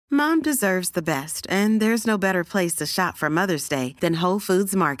Mom deserves the best, and there's no better place to shop for Mother's Day than Whole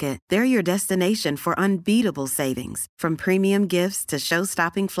Foods Market. They're your destination for unbeatable savings, from premium gifts to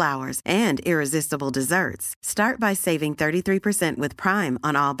show-stopping flowers and irresistible desserts. Start by saving 33% with Prime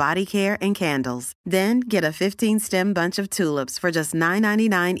on all body care and candles. Then get a 15-stem bunch of tulips for just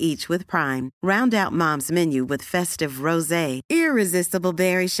 $9.99 each with Prime. Round out Mom's menu with festive rosé, irresistible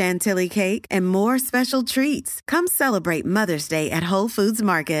berry chantilly cake, and more special treats. Come celebrate Mother's Day at Whole Foods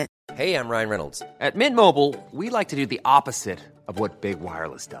Market. Hey, I'm Ryan Reynolds. At Mint Mobile, we like to do the opposite of what Big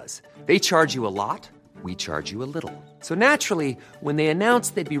Wireless does. They charge you a lot, we charge you a little. So naturally, when they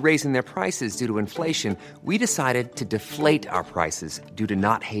announced they'd be raising their prices due to inflation, we decided to deflate our prices due to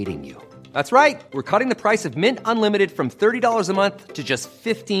not hating you. That's right. We're cutting the price of Mint Unlimited from $30 a month to just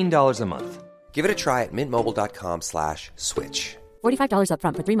 $15 a month. Give it a try at mintmobile.com/switch. $45 up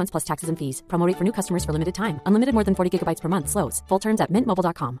front for 3 months plus taxes and fees. Promo rate for new customers for limited time. Unlimited more than 40 gigabytes per month. Slows full terms at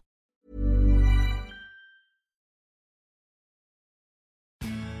mintmobile.com.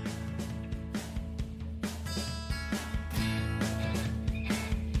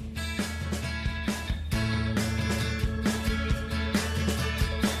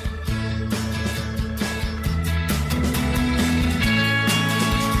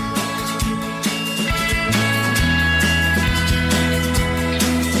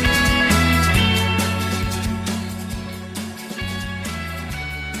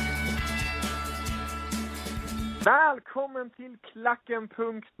 Välkommen till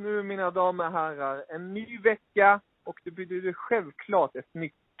Klacken.nu, mina damer och herrar. En ny vecka och det betyder självklart ett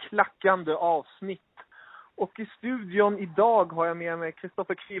nytt klackande avsnitt. Och i studion idag har jag med mig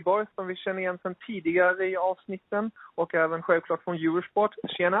Kristoffer Kviborg som vi känner igen sedan tidigare i avsnitten. Och även självklart från Eurosport.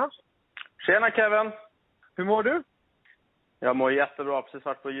 Tjena! Tjena Kevin! Hur mår du? Jag mår jättebra, precis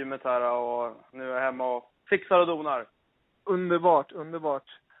varit på gymmet här och nu är jag hemma och fixar och donar. Underbart,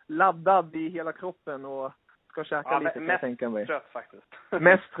 underbart. Laddad i hela kroppen och ska käka lite, kan jag tänka mig. Mest trött faktiskt.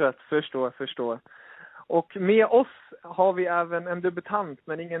 Mest trött, förstår. Och med oss har vi även en debutant,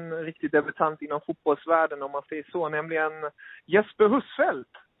 men ingen riktig debutant inom fotbollsvärlden om man säger så, nämligen Jesper Husfeldt.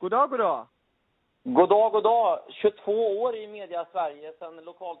 God dag. God dag. 22 år i media Sverige sedan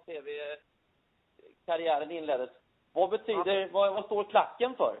lokal-tv-karriären inleddes. Vad står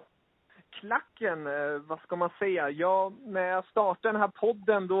klacken för? Klacken, vad ska man säga? Ja, när jag startade den här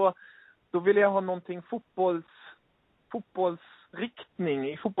podden då ville jag ha någonting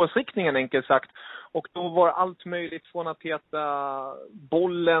fotbollsriktningen enkelt sagt. Och då var allt möjligt från att heta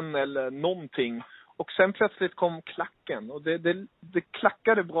bollen eller någonting. Och sen plötsligt kom klacken och det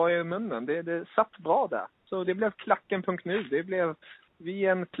klackade bra i munnen. Det satt bra där. Så det blev klacken.nu. Det blev vi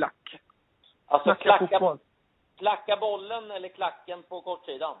en klack. Alltså klacka bollen eller klacken på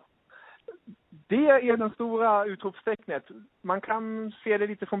kortsidan? Det är den stora utropstecknet. Man kan se det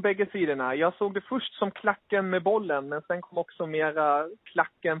lite från bägge sidorna. Jag såg det först som klacken med bollen, men sen kom också mera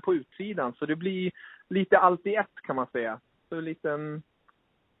klacken på utsidan. Så det blir lite allt i ett, kan man säga. Så en liten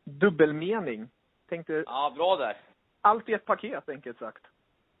dubbelmening. Tänkte, ja, bra där. Allt i ett paket, enkelt sagt.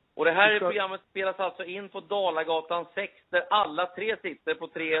 Och det här programmet spelas alltså in på Dalagatan 6, där alla tre sitter på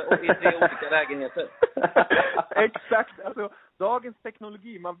tre olika lägenheter. Exakt, alltså dagens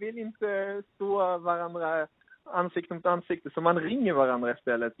teknologi, man vill inte stå varandra ansikte mot ansikte, så man ringer varandra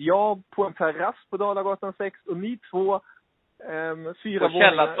istället. Jag på en terrass på Dalagatan 6 och ni två 4 på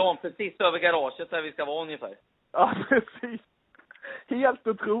källarplan, precis över garaget där vi ska vara ungefär. Ja, precis. Helt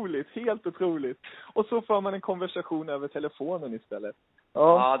otroligt. Och så får man en konversation över telefonen istället.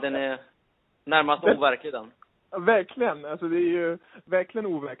 Ja, den är närmast overklig den. Verkligen, alltså det är ju verkligen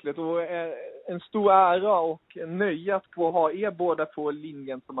overkligt och en stor ära och nöje att få ha er båda på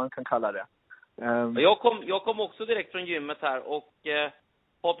linjen, som man kan kalla det. Jag kom också direkt från gymmet här och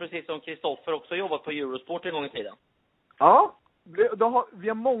har precis som Kristoffer också jobbat på Eurosport en gång i tiden. Ja, vi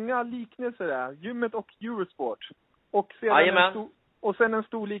har många liknelser där, gymmet och Eurosport. Och sen en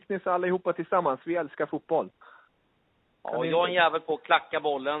stor liknelse allihopa tillsammans, vi älskar fotboll. Ja, jag är en jävel på att klacka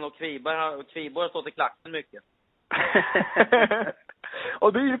bollen och Kviborg har stått i klacken mycket.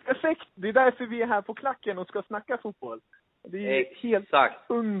 Och det är ju perfekt. Det är därför vi är här på klacken och ska snacka fotboll. Det är helt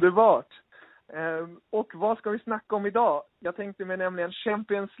underbart. Och vad ska vi snacka om idag? Jag tänkte mig nämligen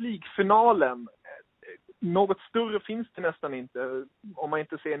Champions League-finalen. Något större finns det nästan inte, om man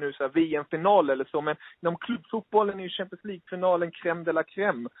inte ser nu så här VM-final eller så. Men inom klubbfotbollen är ju Champions League-finalen crème de la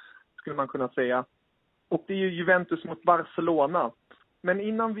crème, skulle man kunna säga. Och det är ju Juventus mot Barcelona. Men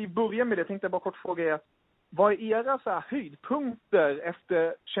innan vi börjar med det tänkte jag bara kort fråga er. Vad är era så här höjdpunkter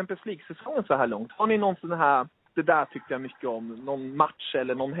efter Champions League-säsongen så här långt? Har ni någon sån här, det där tyckte jag mycket om, någon match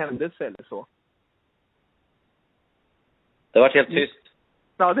eller någon händelse eller så? Det har varit helt tyst.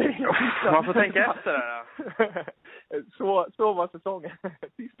 Ja, det är man får tänka efter det. Så var säsongen.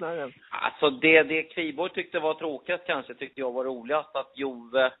 Tystnaden. Alltså det Kviborg tyckte var tråkigt kanske tyckte jag var roligast. Att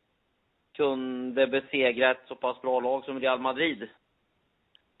Juve kunde besegra ett så pass bra lag som Real Madrid.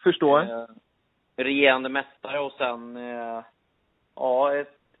 Förstår. Regerande mästare och sen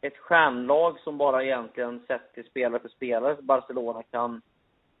ett stjärnlag som bara egentligen sett till spelare för spelare Barcelona kan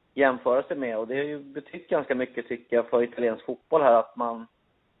jämföra sig med. Och det har ju betytt ganska mycket tycker jag för italiensk fotboll här att man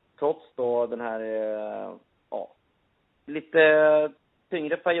trots då den här lite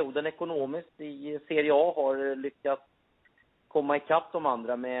tyngre perioden ekonomiskt i Serie A har lyckats komma ikapp de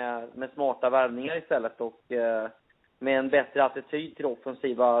andra med smarta värvningar istället och med en bättre attityd till det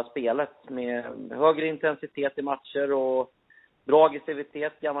offensiva spelet med högre intensitet i matcher och bra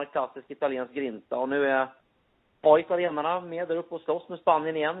aggressivitet, gammal klassisk italiensk grinta. Och nu är italienarna med där uppe och slåss med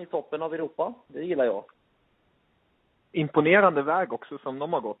Spanien igen i toppen av Europa. Det gillar jag. Imponerande väg också som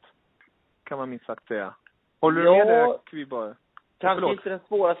de har gått, kan man minst sagt säga. Håller du med det, Kviborg? Kanske inte den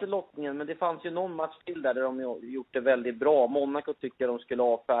svåraste lottningen, men det fanns ju någon match till där de gjort det väldigt bra. Monaco tycker de skulle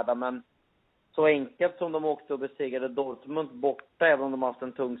avfärda, men så enkelt som de åkte och besegrade Dortmund borta, även om de har haft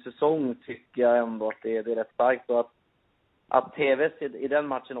en tung säsong, tycker jag ändå att det är rätt starkt. Och att TVS i den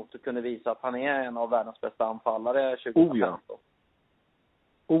matchen också kunde visa att han är en av världens bästa anfallare 2015.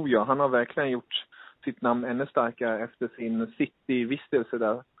 Oh ja, han har verkligen gjort sitt namn ännu starkare efter sin City-vistelse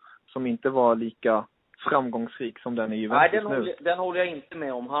där, som inte var lika framgångsrik som den i Juventus. Nej, den håller jag inte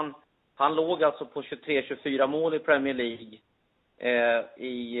med om. Han låg alltså på 23-24 mål i Premier League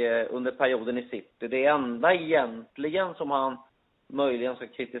under perioden i City. Det enda egentligen som han möjligen ska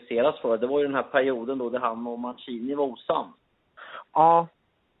kritiseras för, det var ju den här perioden då där han och Mancini var osams. Ja,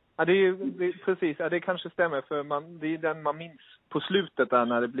 det är ju precis. Ja, det kanske stämmer, för det är den man minns på slutet där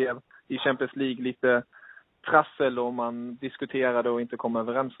när det blev i Champions League lite trassel och man diskuterade och inte kom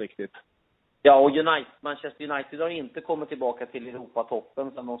överens riktigt. Ja, och Manchester United har inte kommit tillbaka till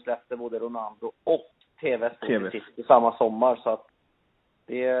Europatoppen sedan de släppte både Ronaldo och TVS i samma sommar. Så att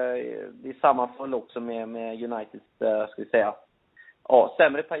det sammanföll också med Uniteds, ska vi säga,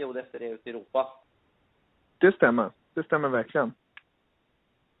 sämre period efter det ute i Europa. Det stämmer verkligen.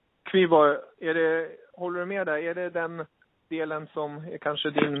 Kviborg, håller du med där? Är det den delen som är kanske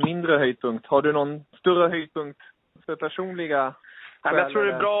din mindre höjdpunkt? Har du någon större höjdpunkt för personliga? Jag tror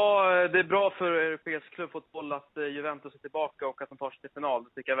det är bra för europeisk klubbfotboll att Juventus är tillbaka och att de tar sig till final. Det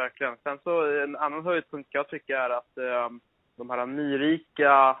tycker jag verkligen. Sen så en annan höjdpunkt jag tycker är att de här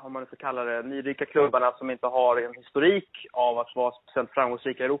nyrika, om man ska kalla det, nyrika klubbarna som inte har en historik av att vara speciellt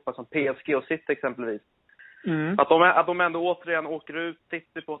framgångsrika i Europa, som PSG och City exempelvis. Mm. Att de ändå återigen åker ut,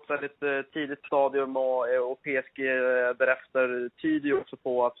 City på ett väldigt tidigt stadium och PSG därefter tyder ju också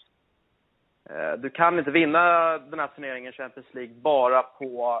på att du kan inte vinna den här turneringen Champions League bara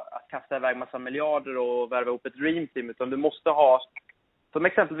på att kasta iväg massa miljarder och värva upp ett dream team, utan du måste ha, som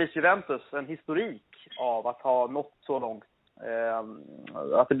exempelvis Juventus, en historik av att ha nått så långt.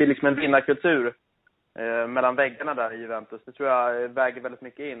 Att det blir liksom en vinnarkultur mellan väggarna där i Juventus. Det tror jag väger väldigt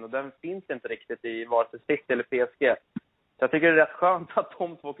mycket in, och den finns inte riktigt i vare sig City eller PSG. Så jag tycker det är rätt skönt att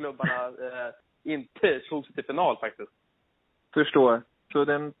de två klubbarna inte tog sig till final faktiskt. Förstår. Så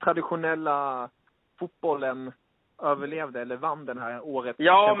den traditionella fotbollen överlevde eller vann den här året?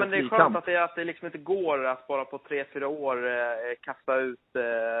 Ja, men det är skönt att det liksom inte går att bara på 3-4 år kasta ut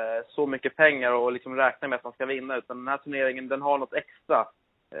så mycket pengar och liksom räkna med att man ska vinna. Utan den här turneringen, den har något extra.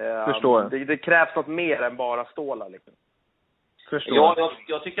 Förstår. Det krävs något mer än bara stålar liksom. Förstår. Ja,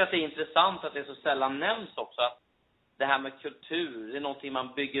 jag tycker att det är intressant att det så sällan nämns också. Att det här med kultur, det är någonting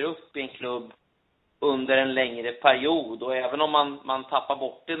man bygger upp i en klubb under en längre period. Och även om man tappar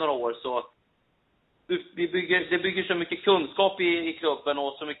bort det några år, så det bygger så mycket kunskap i klubben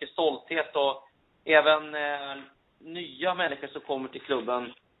och så mycket stolthet. Och även nya människor som kommer till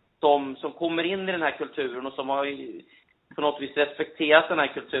klubben, som kommer in i den här kulturen och som har på något vis respekterat den här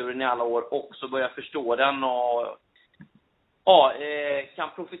kulturen i alla år, också börjar förstå den och kan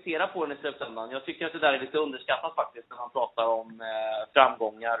profitera på den i slutändan. Jag tycker att det där är lite underskattat faktiskt när man pratar om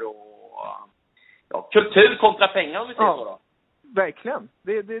framgångar och kultur kontra pengar, om vi säger så då. Verkligen.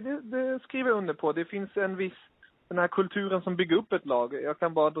 Det skriver jag under på. Det finns den här kulturen som bygger upp ett lag. Jag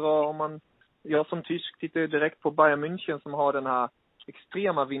kan bara dra, jag som tysk tittar direkt på Bayern München som har den här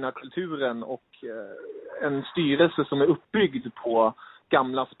extrema vinnarkulturen och en styrelse som är uppbyggd på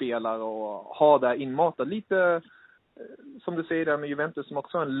gamla spelare och har där inmatat lite, som du säger där med Juventus, som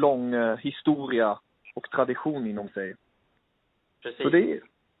också har en lång historia och tradition inom sig. Precis. Så det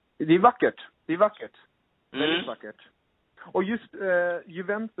är vackert. Det är vackert. Väldigt vackert. Och just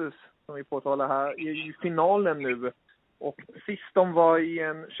Juventus, som vi påtalar här, är ju finalen nu Och sist de var i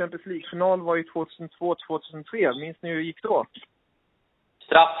en Champions League-final var ju 2002-2003. Minns ni hur det gick då?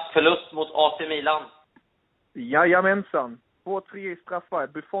 Strafförlust mot AC Milan. Jajamensan. 2-3 i straffar.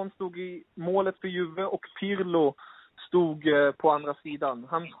 Buffon stod i målet för Juve och Pirlo stod på andra sidan.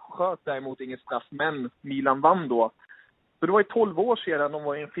 Han sköt däremot ingen straff, men Milan vann då. Så det var ju 12 år sedan de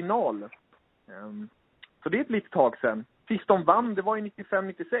var i en final. Så det är ett litet tag sedan. Sist de vann, det var ju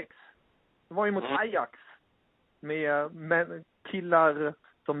 95-96. Det var ju mot Ajax. Med killar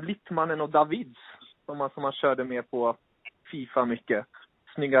som Littmannen och Davids. Som man körde med på FIFA mycket.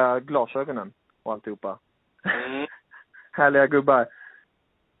 Snygga glasögonen och alltihopa. Härliga gubbar.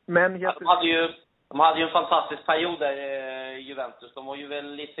 Men de hade ju en fantastisk period där, Juventus. De var ju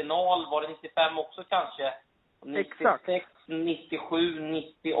väl i final, var det 95 också kanske? 96, exakt. 97,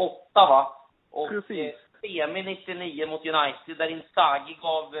 98 va? Och semi 99 mot United där Inzaghi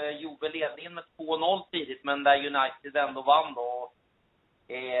gav Juve ledningen med 2-0 tidigt, men där United ändå vann då.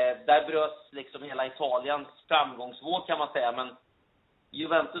 Där bröts liksom hela Italiens framgångsvåg kan man säga, men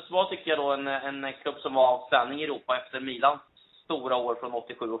Juventus var, tycker jag då, en klubb som var avspänning i Europa efter Milans stora år från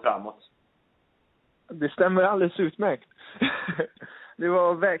 87 och framåt. Det stämmer alldeles utmärkt. Det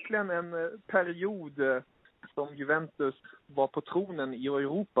var verkligen en period som Juventus var på tronen i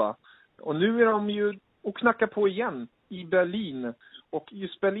Europa. Och nu är de ju och knackar på igen i Berlin. Och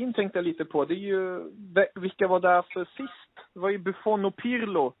just Berlin tänkte jag lite på. Det är ju, vilka var där för sist? Det var ju Buffon och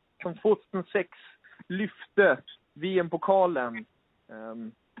Pirlo som 2006 lyfte VM-pokalen.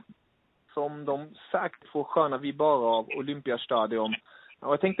 Som de säkert får sköna vibbar av Olympiastadion.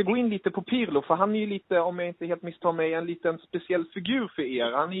 Och jag tänkte gå in lite på Pirlo, för han är ju lite, om jag inte helt misstar mig, en liten speciell figur för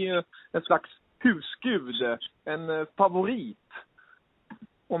er. Han är ju en slags husgud, en favorit.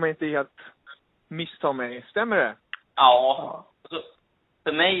 Om jag inte helt misstar mig. Stämmer det? Ja. Alltså,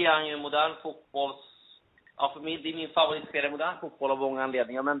 för mig är han ju modern fotbolls... Ja, för mig det är min favoritspelare i modern fotboll av många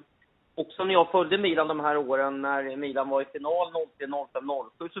anledningar. Men också när jag följde Milan de här åren, när Milan var i final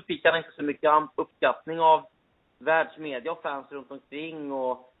 03-05-07, så fick han inte så mycket uppskattning av världsmedia och fans runt omkring.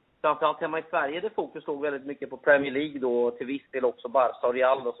 Och framförallt hemma i Sverige, där fokus låg väldigt mycket på Premier League då, och till viss del också Barca och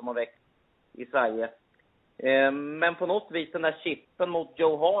Real då, som har växt i Sverige. Men på något vis den där chippen mot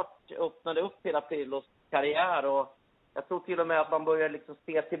Joe Hart öppnade upp hela Pirlos karriär, och jag tror till och med att man börjar liksom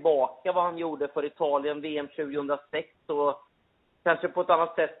se tillbaka vad han gjorde för Italien VM 2006, och kanske på ett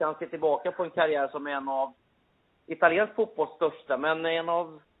annat sätt kan han se tillbaka på en karriär som är en av italiensk fotbolls största, men en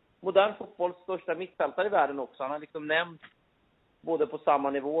av modern fotbolls största mittfältare i världen också. Han har liksom nämnt både på samma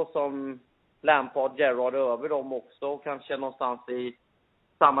nivå som Lampard, Gerrard över dem också, och kanske någonstans i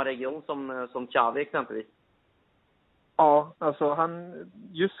samma region som Xavi exempelvis. Ja, alltså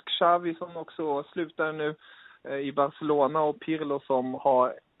just Xavi som också slutar nu i Barcelona, och Pirlo som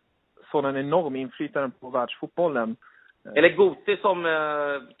har sådan enorm inflytande på världsfotbollen. Eller Guti som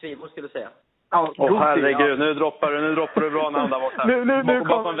Kvibo skulle säga. Ja, herregud, ja. Nu droppar du bra namn där borta.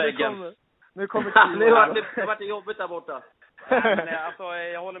 Nu kommer det vart jobbigt där borta. Men, alltså,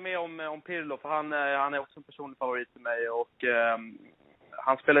 jag håller med om Pirlo, för han är också en personlig favorit för mig, och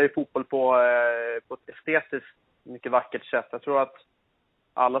han spelar ju fotboll på ett estetiskt mycket vackert sätt. Jag tror att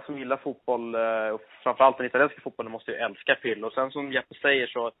alla som gillar fotboll, och framförallt den italienska fotbollen, måste ju älska Pirlo. Och sen som Jeppe säger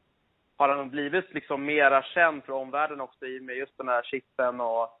så har han blivit liksom mera känd för omvärlden också i med just den här chippen,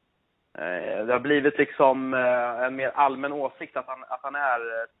 och det har blivit liksom en mer allmän åsikt att han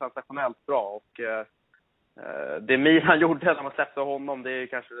är sensationellt bra, och det Milan gjorde när man släppte honom, det är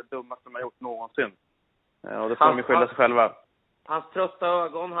kanske det dummaste man har gjort någonsin, och det får de ju skylla sig själva. Hans trötta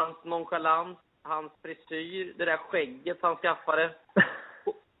ögon, hans nonchalans, hans frisyr, det där skägget han skaffade,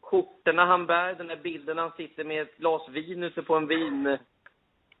 skjortorna han bär, den där bilden han sitter med ett glas vin ute på en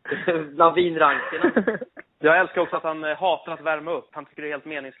bland vinrankerna. Jag älskar också att han hatar att värma upp. Han tycker det är helt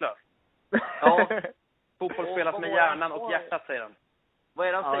meningslöst. Ja. Fotboll spelas med hjärnan och hjärtat, säger han. Vad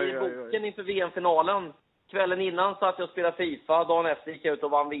är det han säger i boken inför VM-finalen? Kvällen innan så att jag spelade FIFA, dagen efter gick jag ut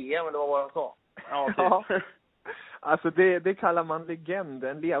och vann VM, eller vad han sa? Ja, typ. Ja. Alltså det kallar man legend,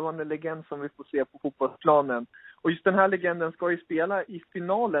 en levande legend som vi får se på fotbollsplanen. Och just den här legenden ska ju spela i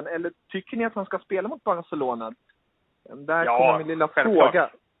finalen, eller tycker ni att han ska spela mot Barcelona? Där kommer min lilla fråga.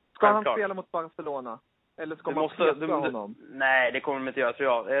 Ska han spela mot Barcelona? Eller ska man peta honom? Nej, det kommer de inte göra,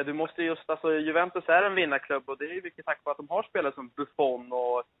 tror jag. Du måste just, alltså Juventus är en vinnarklubb, och det är ju mycket tack vare att de har spelare som Buffon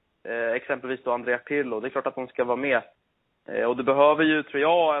och exempelvis då Andrea Pirlo. Det är klart att de ska vara med. Och du behöver ju, tror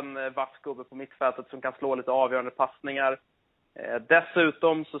jag, en vass gubbe på mittfältet som kan slå lite avgörande passningar.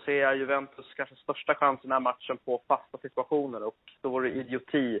 Dessutom så ser jag Juventus kanske största chansen i den här matchen på fasta situationer, och då vore det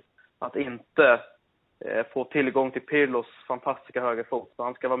idioti att inte få tillgång till Pirlos fantastiska högerfot. Så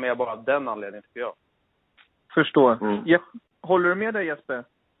han ska vara med bara av den anledningen, tycker jag. Förstår. Håller du med dig, Jesper?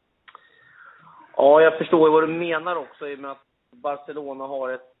 Ja, jag förstår vad du menar också, i och med att Barcelona har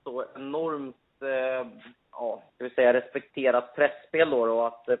ett så enormt ska vi säga, respekterat pressspel då, och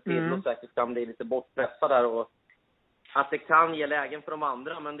att Pirlo säkert kan bli lite bortpressad där, och att det kan ge lägen för de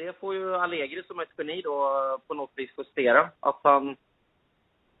andra. Men det får ju Allegri som ett geni då på något vis justera. Att han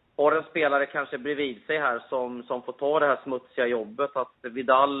har en spelare kanske bredvid sig här som får ta det här smutsiga jobbet. Att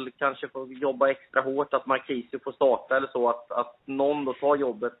Vidal kanske får jobba extra hårt, att Marquisio får starta eller så. Att någon då tar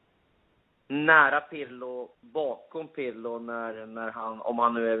jobbet nära Pirlo, bakom Pirlo när han, om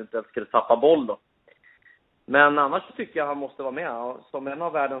han nu eventuellt skulle tappa boll då. Men annars tycker jag han måste vara med. Som en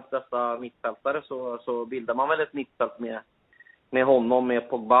av världens bästa mittfältare så bildar man väl ett mittfält med honom, med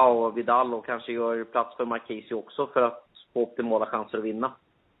Pogba och Vidal, och kanske gör plats för Marquisio också för att få optimala chanser att vinna.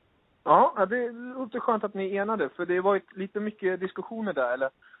 Ja, det låter skönt att ni är enade, för det var lite mycket diskussioner där, eller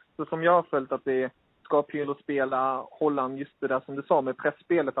så som jag har följt, att det ska Pirlo spela Holland, just det där som du sa med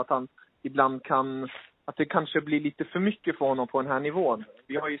pressspelet, att han ibland att det kanske blir lite för mycket för honom på den här nivån.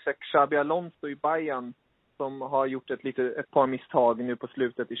 Vi har ju sett Xabi Alonso i Bayern som har gjort ett par misstag nu på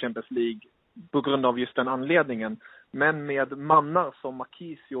slutet i Champions League på grund av just den anledningen. Men med mannar som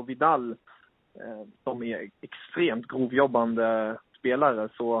Marquisio och Vidal som är extremt grovjobbande spelare,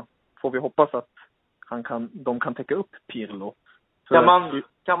 så får vi hoppas att de kan täcka upp Pirlo.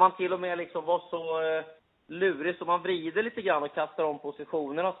 Kan man till och med liksom vara så lurig så man vrider lite grann och kastar om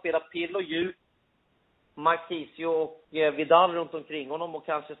positionerna och spelar Pirlo djup, Marquisio och Vidal runt omkring honom, och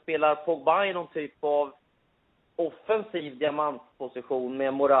kanske spelar Pogba i någon typ av offensiv diamantposition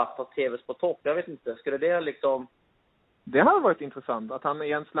med Morata och Tevez på topp. Jag vet inte, skulle det liksom... Det har varit intressant att han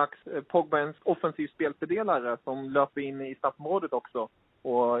är en slags Pogba, en offensiv spelfördelare som löper in i straffområdet också.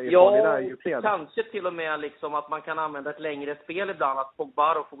 Och är kanske till och med liksom att man kan använda ett längre spel ibland, att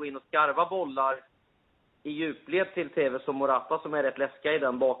Pogba då får gå in och skarva bollar i djupled till Tevez och Morata som är rätt läskiga i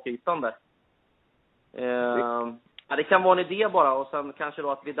den bakytan där. Det kan vara en idé bara, och sen kanske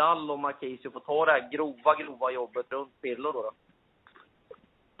då att Vidal och Marquisio får ta det här grova jobbet runt Pirlo då.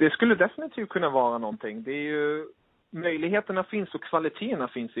 Det skulle definitivt kunna vara någonting. Det är ju, möjligheterna finns och kvaliteterna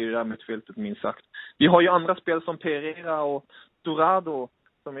finns i det där mittfältet, minst sagt. Vi har ju andra spel som Pereira och Dorado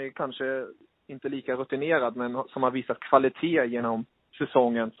som är kanske inte lika rutinerad, men som har visat kvalitet genom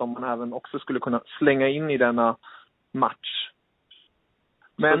säsongen, som man även också skulle kunna slänga in i denna match.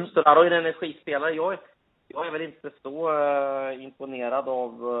 Men Dorado är en energispelare. Jag är väl inte så imponerad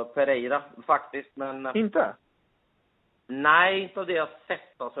av Pereira faktiskt, men... Inte? Nej, inte av det jag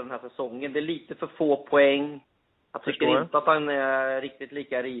sett alltså den här säsongen. Det är lite för få poäng. Jag tycker inte att han är riktigt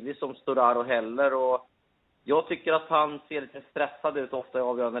lika rivig som Storaro heller, och jag tycker att han ser lite stressad ut ofta i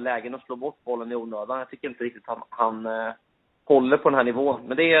avgörande lägen och slår bort bollen i onödan. Jag tycker inte riktigt att han håller på den här nivån,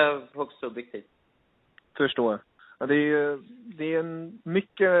 men det är högst subjektivt. Förstår. Ja, det är en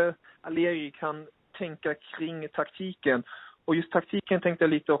mycket Allegri kan tänka kring taktiken. Och just taktiken tänkte jag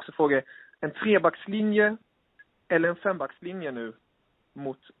lite också fråga. En 3-backslinje eller en 5-backslinje nu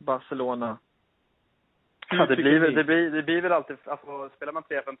mot Barcelona? Ja, det blir väl alltid, alltså spelar man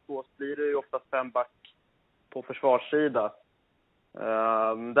 3-5-2 så blir det ju oftast 5-back på försvarssida.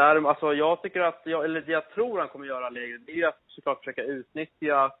 Alltså jag tycker att jag tror han kommer göra läge. Det är ju att såklart försöka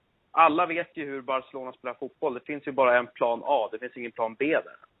utnyttja. Alla vet ju hur Barcelona spelar fotboll. Det finns ju bara en plan A, det finns ingen plan B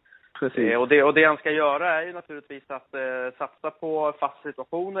där. Precis. Och det han ska göra är ju naturligtvis att satsa på fasta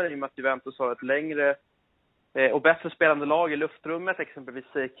situationer, i och med att Juventus har ett längre och bättre spelande lag i luftrummet, exempelvis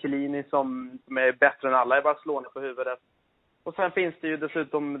Chiellini som är bättre än alla i Barcelona på huvudet. Och sen finns det ju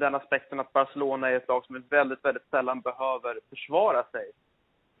dessutom den aspekten att Barcelona är ett lag som väldigt, väldigt sällan behöver försvara sig.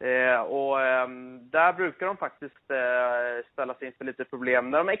 Där brukar de faktiskt ställa sig inför lite problem.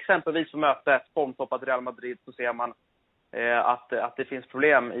 När de exempelvis får möta ett formtoppat Real Madrid så ser man att det finns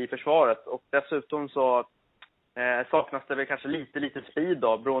problem i försvaret. Och dessutom så saknas det väl kanske lite speed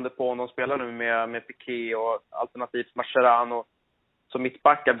då, beroende på om de spelar nu med Piqué och alternativt Mascherano som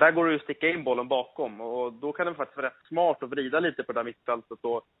mittbackar. Där går det ju att sticka in bollen bakom, och då kan det faktiskt vara rätt smart att vrida lite på det där mittfältet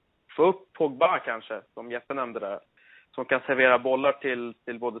och få upp Pogba kanske, som Jeppe nämnde där, som kan servera bollar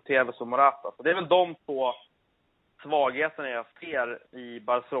till både Tevez och Morata. Så det är väl de två svagheterna jag ser i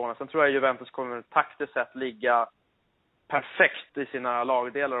Barcelona. Sen tror jag Juventus kommer taktiskt sett ligga perfekt i sina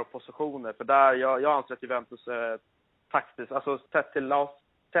lagdelar och positioner. För där, jag anser att Juventus är taktiskt, alltså sett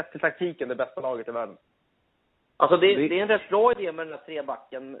till taktiken, det bästa laget i världen. Alltså det är en rätt bra idé med den här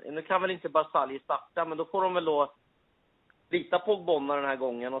 3-backen. Nu kan väl inte Barzagli starta, men då får de väl då lita på Bonna den här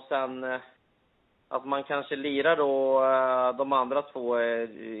gången, och sen att man kanske lirar då de andra två,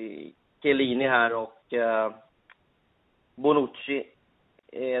 Chiellini här och Bonucci.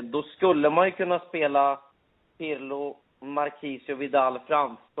 Då skulle man ju kunna spela Pirlo, Marquisio, Vidal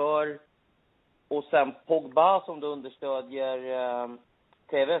framför. Och sen Pogba som då understödjer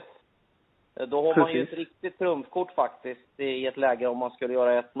Tevez. Då har man ju ett riktigt trumfkort faktiskt i ett läge om man skulle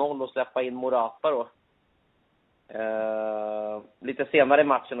göra 1-0 och släppa in Morata då. Lite senare i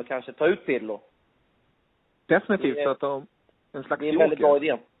matchen och kanske ta ut Pirlo. Definitivt, så att en slags det är en väldigt bra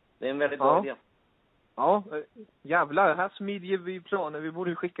idé. Det är en väldigt bra idé. Ja, jävlar, här smidjer vi planer. Vi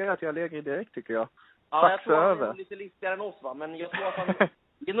borde skicka det till Allegri direkt, tycker jag. Ja, jag tror att han är lite listigare än oss, va? Men jag tror att han,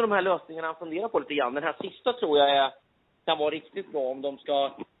 genom de här lösningarna han funderar på lite grann. Den här sista tror jag kan vara riktigt bra om de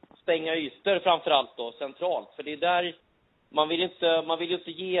ska stänga ytor framförallt då, centralt. För det är där man vill ju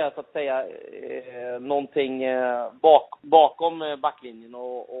inte ge, så att säga, någonting bakom backlinjen.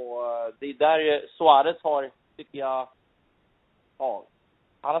 Och det är där Suarez har, tycker jag,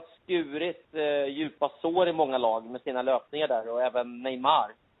 han har skurit djupa sår i många lag med sina löpningar där, och även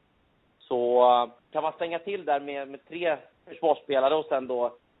Neymar. Så kan man stänga till där med 3 försvarsspelare och sen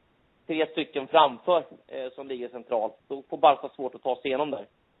då 3 stycken framför som ligger centralt, då får Barca svårt att ta sig igenom där.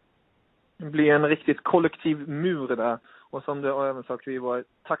 Det blir en riktigt kollektiv mur där. Och som du har även sagt, vi var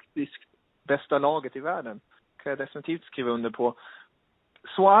taktiskt bästa laget i världen. Kan jag definitivt skriva under på.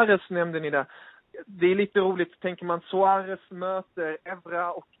 Suarez nämnde ni där. Det är lite roligt, tänker man, Suarez möter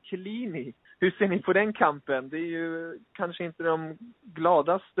Evra och Chiellini. Hur ser ni på den kampen? Det är ju kanske inte de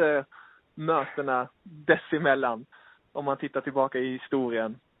gladaste mötena dessemellan, om man tittar tillbaka i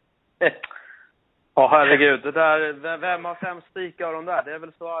historien. Ja, herregud. Det där, vem har 5 stikar av de där? Det är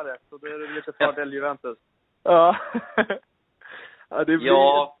väl Suarez, så det är lite fördel Juventus. Ja. Ja, det blir...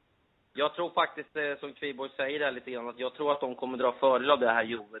 Ja, jag tror faktiskt, som Kviborg säger där lite grann, att jag tror att de kommer dra fördel av det här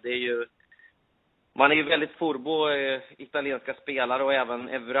Juve. Det är ju, man är ju väldigt furbo italienska spelare, och även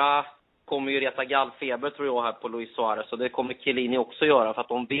Evra kommer ju reta gallfeber, tror jag, här på Luis Suarez. Och det kommer Chiellini också göra, för att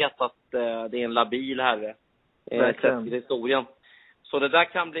de vet att det är en labil herre i historien. Så det där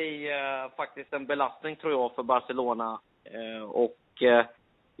kan bli faktiskt en belastning, tror jag, för Barcelona. Och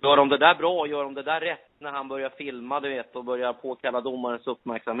gör de det där bra, gör de det där rätt när han börjar filma, du vet, och börjar påkalla domarens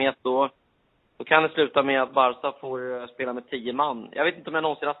uppmärksamhet, då kan det sluta med att Barca får spela med 10 man. Jag vet inte om jag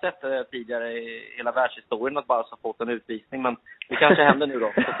någonsin har sett det tidigare i hela världshistorien att Barca fått en utvisning, men det kanske händer nu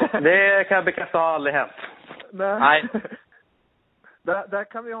då. Det kan jag bekräfta, aldrig hänt. Nej. Där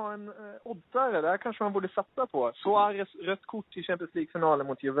kan vi ha en oddsare. Där kanske man borde satsa på. Suarez rött kort i Champions League-finalen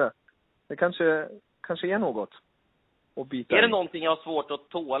mot Juve. Det kanske är något att byta. Är det någonting jag har svårt att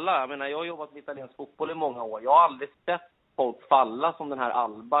tåla? Jag menar, jag har jobbat med italiensk fotboll i många år. Jag har aldrig sett folk falla som den här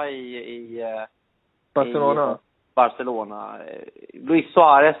Alba i Barcelona. Luis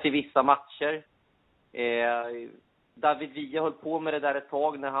Suarez i vissa matcher. David Villa höll på med det där ett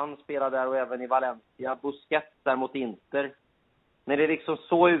tag när han spelade där, och även i Valencia. Busquets där mot Inter. När det är liksom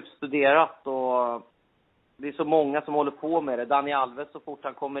så utstuderat och det är så många som håller på med det. Dani Alves, så fort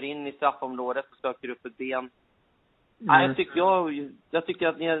han kommer in i straffområdet och söker upp ett ben. Jag tycker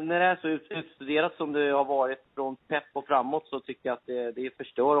att när det är så utstuderat som det har varit från Pep och framåt, så tycker jag att det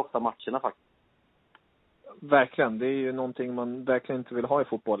förstör ofta matcherna faktiskt. Verkligen, det är ju någonting man verkligen inte vill ha i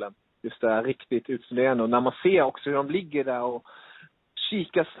fotbollen. Just det här riktigt utstuderande. Och när man ser också hur de ligger där och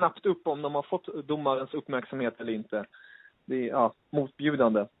kikar snabbt upp om de har fått domarens uppmärksamhet eller inte. Det är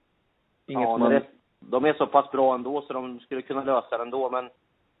motbjudande. De är så pass bra ändå så de skulle kunna lösa det ändå.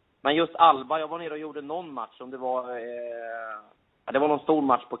 Men just Alba, jag var nere och gjorde någon match, om det var det var någon stor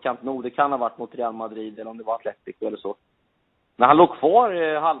match på Camp Nou. Det kan ha varit mot Real Madrid eller om det var Atletico eller så. Men han låg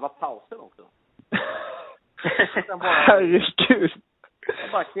kvar halva pausen också. Herregud.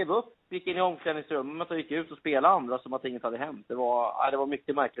 Jag bara klev upp, gick in i omklädningsrummet och gick ut och spelade andra som att inget hade hänt. Det var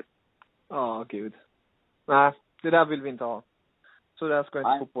mycket märkligt. Ja, gud. Nej, det där vill vi inte ha. Så där ska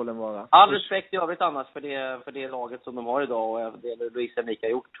inte fotbollen vara. All respekt i övrigt annars för det laget som de har idag, och det Luis Enrique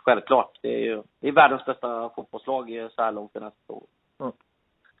har gjort, självklart. Det är världens bästa fotbollslag så här långt den här säsongen. Ja.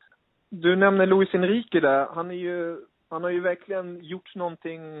 Du nämner Luis Enrique där. Han har ju verkligen gjort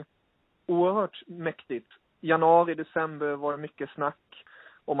någonting oerhört mäktigt. Januari, december var det mycket snack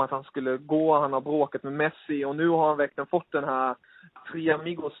om att han skulle gå. Han har bråkat med Messi, och nu har han verkligen fått den här tre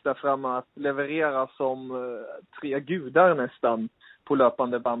amigos där framme att leverera som 3 gudar nästan på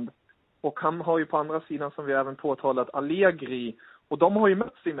löpande band. Och han har ju på andra sidan, som vi även påtalat, Allegri, och de har ju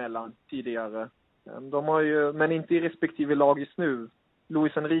mötts emellan tidigare. De har ju, men inte i respektive lag just nu.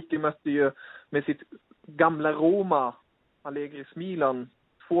 Luis Enrique mötte ju med sitt gamla Roma, Allegris Milan,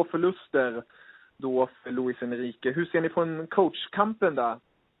 2 förluster då för Luis Enrique. Hur ser ni på en coachkampen där?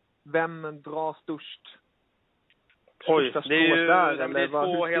 Vem drar störst största strået där? Det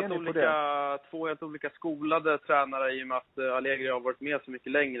är två helt olika skolade tränare i och med att Allegri har varit med så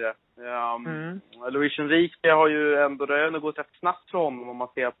mycket längre. Luis Enrique har ju ändå gått rätt snabbt för honom om man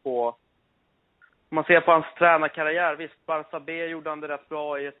ser på hans tränarkarriär. Visst, Barça B gjorde han det rätt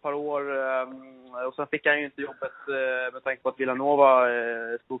bra i ett par år. Och sen fick han ju inte jobbet med tanke på att Villanova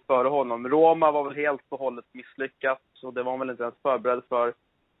stod före honom. Roma var väl helt och hållet misslyckat. Så det var han väl inte ens förberedd för.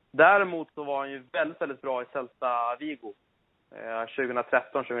 Däremot så var han ju väldigt, väldigt bra i Celta Vigo.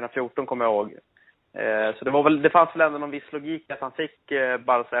 2013-2014 kommer jag ihåg. Så det fanns väl ändå någon viss logik att han fick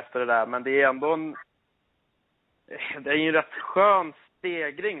Barça efter det där. Men det är ändå det är ju en rätt skön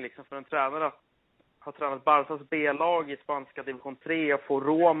stegring liksom för en tränare att ha tränat Barças B-lag i spanska division 3 och få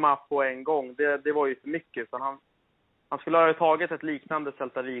Roma på en gång. Det var ju för mycket. Utan han skulle ha tagit ett liknande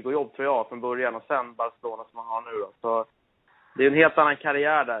Celta Vigo-jobb tror jag från början och sen Barcelona som han har nu då. Så det är en helt annan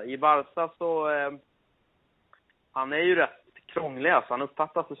karriär där. I Barça så han är ju rätt krånglig. Alltså. Han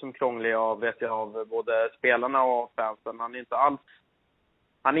uppfattas som krånglig av både spelarna och fansen.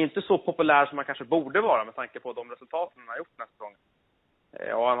 Han är inte så populär som han kanske borde vara med tanke på de resultaten han har gjort nästa gång.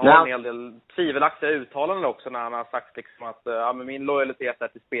 Och han har en hel del tvivelaktiga uttalanden också när han har sagt liksom att men min lojalitet är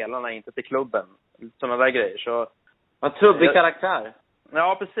till spelarna, inte till klubben. Sådana där grejer. Så en trubbig karaktär.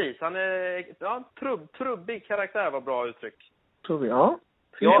 Ja, precis. Han är trubbig karaktär var bra uttryck. Trubbig, ja.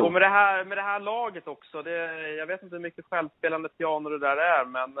 Ja, och med det här laget också. Jag vet inte hur mycket självspelande piano det där är,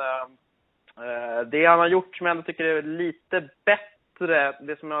 men det han har gjort som jag ändå tycker är lite bättre,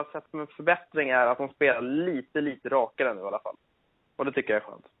 det som jag har sett som en förbättring är att de spelar lite rakare nu i alla fall. Och det tycker jag är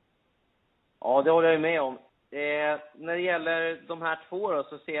skönt. Ja, det håller jag med om. När det gäller de här två då,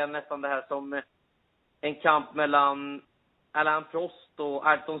 så ser jag nästan det här som en kamp mellan Alain Prost och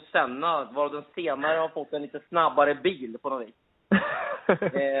Ayrton Senna. Var den senare har fått en lite snabbare bil på något vis.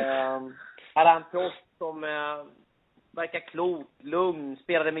 Alain Prost som verkar klok, lugn,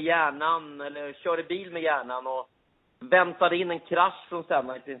 spelade med hjärnan eller körde bil med hjärnan och väntade in en krasch från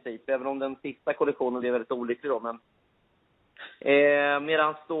Senna i princip. Även om den sista kollisionen blev väldigt olycklig då, men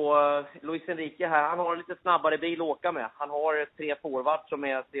medan då Luis Enrique här, han har en lite snabbare bil att åka med. Han har 3 forwards som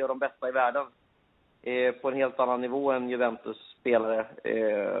är 3 av de bästa i världen. På en helt annan nivå än Juventus-spelare.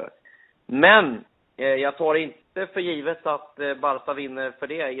 Men jag tar inte för givet att Barça vinner för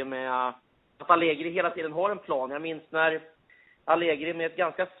det i och med att Allegri hela tiden har en plan. Jag minns när Allegri med ett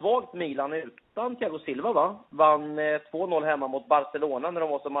ganska svagt Milan utan Thiago Silva vann 2-0 hemma mot Barcelona när de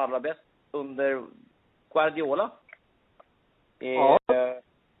var som allra bäst under Guardiola. Ja.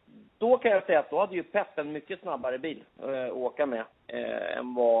 Då kan jag säga att då hade ju Pep en mycket snabbare bil att åka med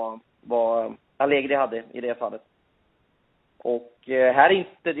än vad Allegri hade i det fallet. Och här är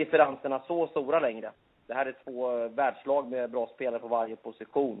inte differenserna så stora längre. Det här är 2 världslag med bra spelare på varje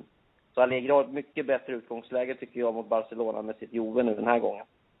position. Så Allegri har ett mycket bättre utgångsläge tycker jag mot Barcelona med sitt Juve nu den här gången.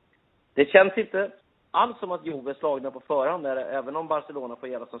 Det känns inte alls som att Juve är slagna på förhand där, även om Barcelona får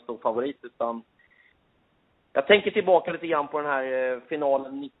gälla som stor favorit, utan jag tänker tillbaka lite grann på den här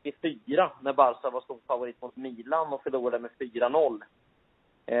finalen 94 när Barça var stor favorit mot Milan och förlorade med 4-0.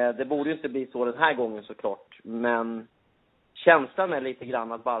 Det borde ju inte bli så den här gången såklart, men känslan är lite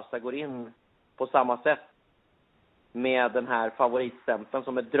grann att Barça går in på samma sätt med den här favoritstämpeln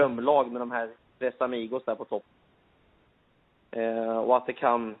som ett drömlag med de här Tres Amigos där på topp. Och att det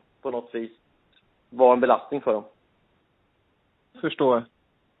kan på något vis vara en belastning för dem. Förstår.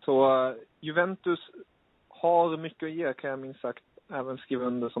 Så Juventus har mycket att ge, kan jag minst sagt även skriva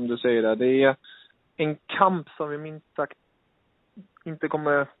under som du säger där. Det är en kamp som vi minst sagt inte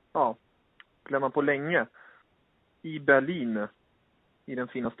kommer glömma på länge. I Berlin, i den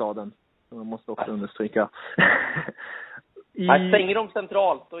fina staden. Jag måste också understryka. Här stänger de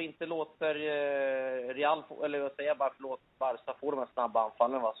centralt och inte låter Real, eller jag säger bara förlåt, Barça får de här snabba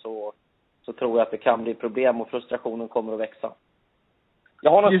anfallen så tror jag att det kan bli problem och frustrationen kommer att växa.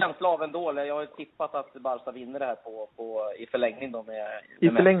 Jag har någon känsla av ändå, jag har tippat att Barça vinner det här i förlängning då med i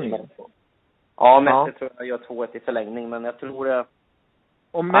förlängning? Ja, Messi tror jag gör 2-1 i förlängning, men jag tror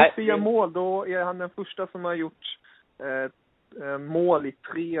om Messi gör mål, då är han den första som har gjort mål i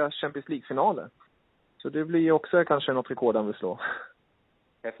 3 Champions League-finaler. Så det blir också kanske något rekord han vill slå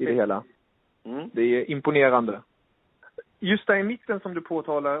i det hela. Det är imponerande. Just där i mitten som du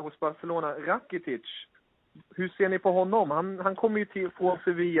påtalar hos Barcelona, Rakitic. Hur ser ni på honom? Han kommer ju till från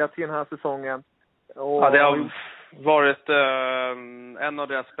Sevilla till den här säsongen. Ja, det har varit en av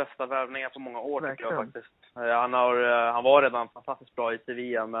deras bästa värvningar på många år tycker jag faktiskt. Han var redan fantastiskt bra i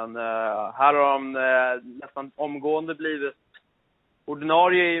Sevilla, men här har de nästan omgående blivit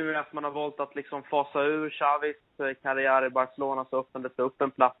ordinarie i och med att man har valt att liksom fasa ur Xavis karriär i Barcelona, så öppnade det upp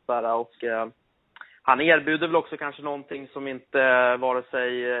en plats där och han erbjuder väl också kanske någonting som inte vare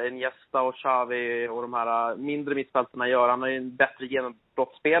sig Iniesta och Xavi och de här mindre mittfältarna gör. Han är ju en bättre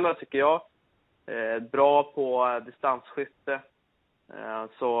genombrottsspelare tycker jag. Bra på distansskytte.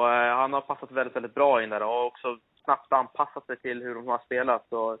 Så han har passat väldigt, väldigt bra in där och också snabbt anpassat sig till hur de har spelat.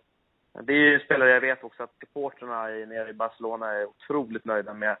 Så det är ju en spelare jag vet också att supporterna nere i Barcelona är otroligt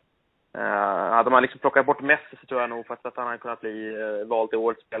nöjda med. Hade man liksom plockat bort Messi så tror jag nog faktiskt att han hade kunnat bli vald till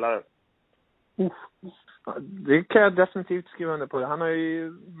årets spelare. Det kan jag definitivt skriva under på. Han har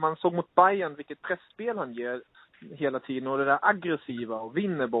ju, man såg mot Bayern vilket pressspel han ger hela tiden och det där aggressiva och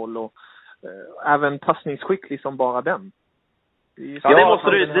vinner boll och även passningsskicklig som bara den.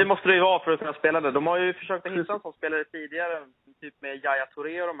 Det måste det ju vara för att kunna spela det. De har ju försökt att hitta en sån spelare tidigare, typ med Yaya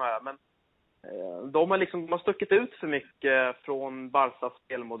Touré och de här, men de har stuckit ut för mycket från Barsas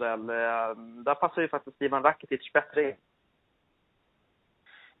spelmodell. Där passar ju faktiskt Ivan Rakitic bättre in.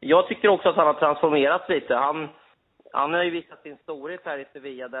 Jag tycker också att han har transformerats lite. Han har ju visat sin storhet här i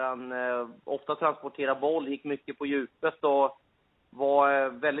Sevilla där han ofta transporterar boll, gick mycket på djupet och var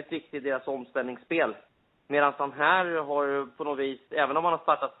väldigt viktig i deras omställningsspel. Medan han här har på något vis, även om han har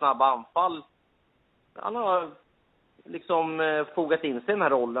startat snabba anfall, han har liksom fogat in sig i den här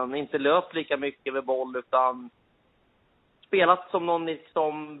rollen. Inte löpt lika mycket med boll utan spelat som någon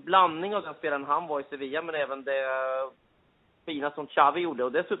liksom blandning av den spelaren han var i Sevilla, men även det fina som Xavi gjorde.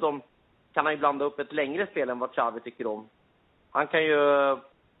 Och dessutom kan han ju blanda upp ett längre spel än vad Xavi tycker om. Han kan ju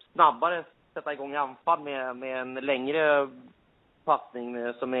snabbare sätta igång anfall med en längre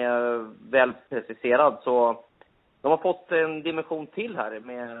passning som är väl preciserad. Så de har fått en dimension till här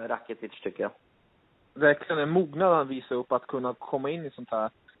med Rakitic tycker jag. Verkligen en mognad han visar upp att kunna komma in i sånt här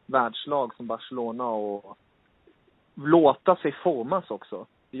världslag som Barcelona och låta sig formas också.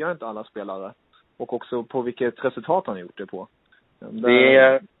 Det gör inte alla spelare. Och också på vilket resultat han gjort det på. Det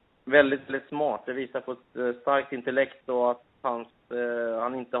är väldigt, väldigt smart. Det visar på ett starkt intellekt och att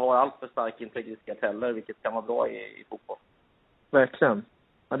han inte har allt för stark integritet heller, vilket kan vara bra i fotboll. Verkligen.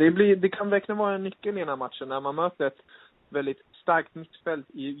 Ja, det kan verkligen vara en nyckel i den här matchen när man möter ett väldigt starkt mittfält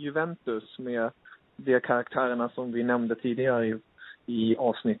i Juventus med de karaktärerna som vi nämnde tidigare i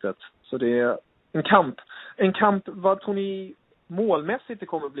avsnittet. Så det är en kamp. Vad tror ni målmässigt det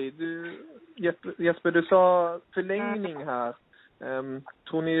kommer bli? Jesper, du sa förlängning här.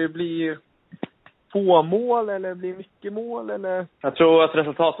 Tror ni det blir få mål eller blir mycket mål? Eller? Jag tror att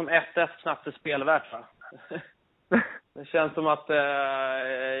resultat som 1-1 snabbt är spelvärt, va? Det känns som att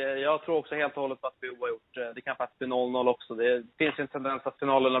jag tror också helt och hållet på att vi har gjort. Det kan faktiskt bli 0-0 också. Det finns en tendens att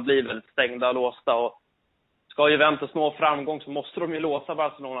finalerna blir väldigt stängda och låsta. Och ska Juventus nå framgång så måste de ju låsa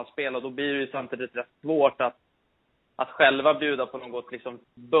Barcelonas spel. Och då blir det ju samtidigt rätt svårt att själva bjuda på något liksom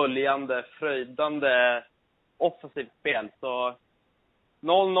böljande, fröjdande offensivt spel. Så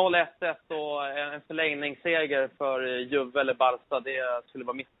 0-0, 1-1 och en förlängningsseger för Juve eller Barca, det skulle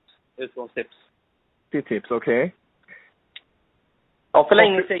vara mitt utgångstips. Ditt tips, okej. Okay. Ja,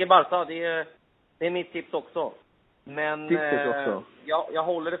 förlängningsseger Barca, det är mitt tips också. Men tips också. Jag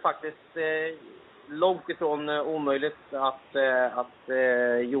håller det faktiskt långt ifrån omöjligt att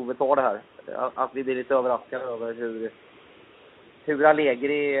Juve tar det här. Att vi blir lite överraskade över hur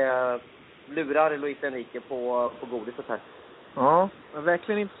Allegri lurar Luis Enrique på godiset här. Ja,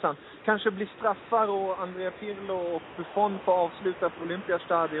 verkligen intressant. Kanske blir straffar och Andrea Pirlo och Buffon får avsluta på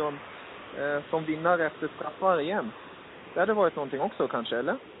Olympiastadion som vinnare efter straffar igen. Det hade varit någonting också kanske,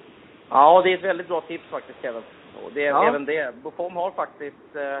 eller? Ja, det är ett väldigt bra tips faktiskt, Kevin. Och det är även det. Buffon har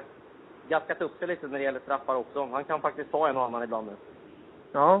faktiskt gaskat upp sig lite när det gäller straffar också. Han kan faktiskt ta en och annan ibland nu.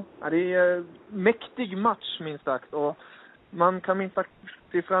 Ja, det är mäktig match minst sagt. Och man kan minst sagt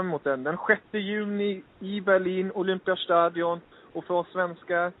se fram emot den 6 juni i Berlin, Olympiastadion. Och för oss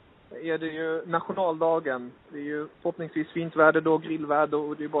svenskar är det ju nationaldagen. Det är ju förhoppningsvis fint väder då, grillväder.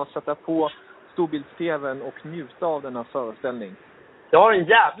 Och det är bara att sätta på storbilds-tvn och njuta av denna föreställning. Jag har en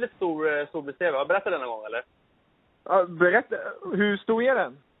jävligt stor storbilds-tv. Har berättat den en gång, eller? Ja, berätta. Hur stor är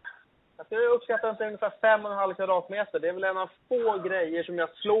den? Jag skulle uppskatta den till ungefär 5,5 kvadratmeter. Det är väl en av få grejer som jag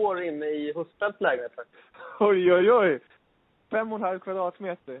slår in i Husfeldts lägenhet. Oj. 5,5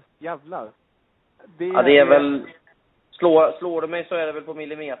 kvadratmeter. Jävlar. Det är väl... Slår du mig så är det väl på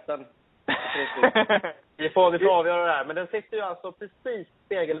millimetern. Vi får avgöra det här. Men den sitter ju alltså precis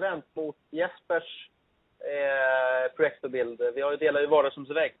spegelvänt mot Jespers projektorbild. Vi delar ju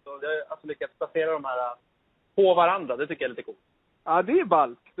vardagsrumsvägg. Så vi har alltså lyckats placera de här på varandra. Det tycker jag är lite coolt. Ja, det är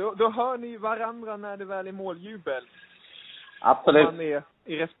ballt. Då hör ni varandra när det väl är måljubel. Absolut. Man är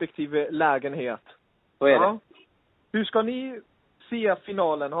i respektive lägenhet. Så är det. Hur ska ni se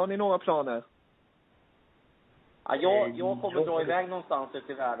finalen? Har ni några planer? Ja, jag kommer dra iväg någonstans ut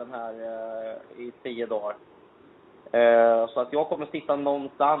i världen här i 10 dagar. Så att jag kommer sitta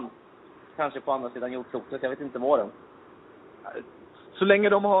någonstans, kanske på andra sidan jordklotet, jag vet inte var den. Så länge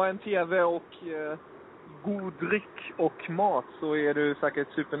de har en tv och god dryck och mat så är du säkert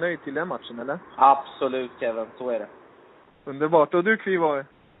supernöjd till den matchen, eller? Absolut, Kevin, så är det. Underbart. Och du, Kvivar?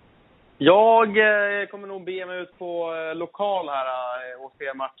 Jag kommer nog be mig ut på lokal här och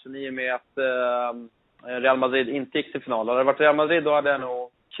se matchen i och med att Real Madrid inte gick till final. Hade det varit Real Madrid då hade jag nog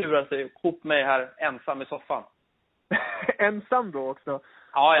kurat ihop mig här ensam i soffan. Ensam då också?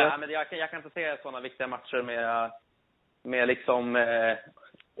 Ja, men jag kan inte se sådana viktiga matcher med liksom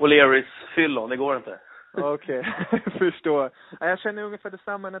O'Learys fyllon. Det går inte. Okej, förstår. Jag känner ungefär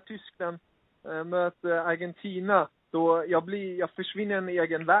detsamma när Tyskland möter Argentina. Då jag försvinner en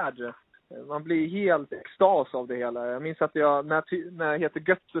egen värld. Man blir helt extas av det hela. Jag minns att när heter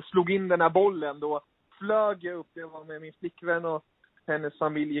Götze slog in den här bollen, då flög jag upp. Jag var med min flickvän och hennes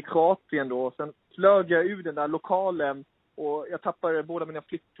familj i Kroatien då. Och sen flög jag ur den där lokalen och jag tappade båda mina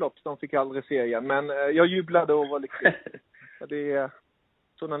flipflops. De fick jag aldrig se igen. Men jag jublade och var lycklig. Det är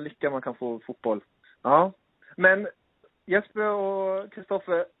sådan lycka man kan få fotboll. Ja, men Jesper och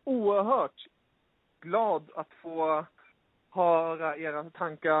Kristoffer, oerhört glad att få höra era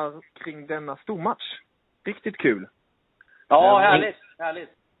tankar kring denna stormatch. Riktigt kul. Ja, härligt.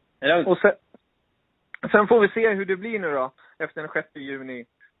 Och sen får vi se hur det blir nu då, efter den 6 juni.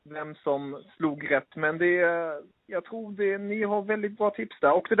 Vem som slog rätt. Men jag tror ni har väldigt bra tips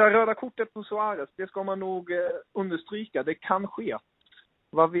där. Och det där röda kortet på Suarez, det ska man nog understryka. Det kan ske.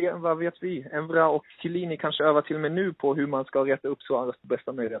 Vad vet vi? Evra och Chiellini kanske övar till och med nu på hur man ska rätta upp Suarez på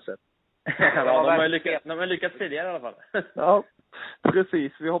bästa möjliga sätt. de har lyckats tidigare i alla fall. Ja,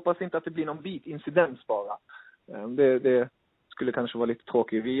 precis. Vi hoppas inte att det blir någon incident bara. Det skulle kanske vara lite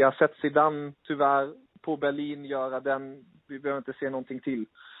tråkigt. Vi har sett Zidane tyvärr på Berlin göra den. Vi behöver inte se någonting till.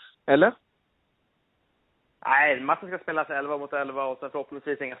 Eller? Nej, matchen ska spelas 11 mot 11 och sen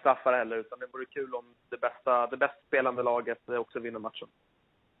förhoppningsvis inga straffar heller. Utan det vore kul om det bäst spelande laget också vinner matchen.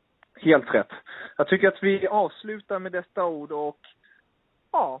 Helt rätt. Jag tycker att vi avslutar med detta ord och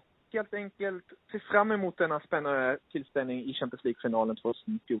helt enkelt se fram emot denna spännande tillställning i Champions League-finalen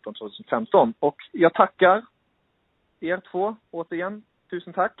 2014-2015. Och jag tackar er två återigen.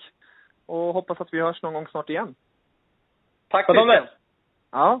 Tusen tack. Och hoppas att vi hörs någon gång snart igen. Tack för det.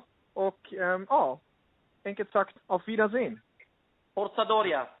 Ja, och enkelt sagt, auf Wiedersehen. Forza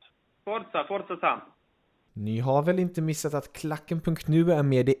Doria. Forza Sam. Ni har väl inte missat att Klacken.nu är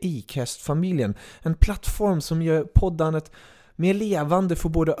med i Acast-familjen. En plattform som gör poddandet mer levande för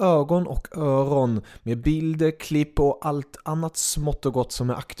både ögon och öron. Med bilder, klipp och allt annat smått och gott som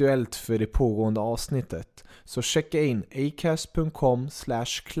är aktuellt för det pågående avsnittet. Så checka in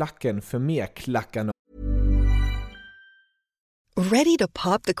acast.com/klacken för mer klackarna. Ready to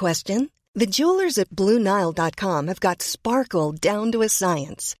pop the question? The jewelers at BlueNile.com have got sparkle down to a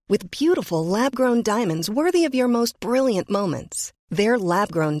science with beautiful lab-grown diamonds worthy of your most brilliant moments. Their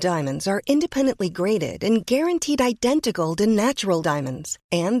lab-grown diamonds are independently graded and guaranteed identical to natural diamonds,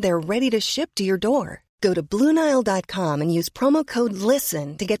 and they're ready to ship to your door. Go to BlueNile.com and use promo code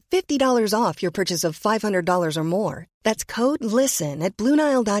LISTEN to get $50 off your purchase of $500 or more. That's code LISTEN at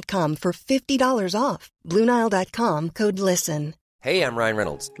BlueNile.com for $50 off. BlueNile.com, code LISTEN. Hey, I'm Ryan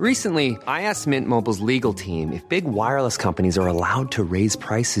Reynolds. Recently, I asked Mint Mobile's legal team if big wireless companies are allowed to raise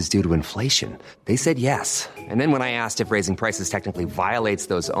prices due to inflation. They said yes. And then when I asked if raising prices technically violates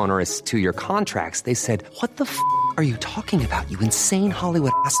those onerous two-year contracts, they said, "What the f*** are you talking about, you insane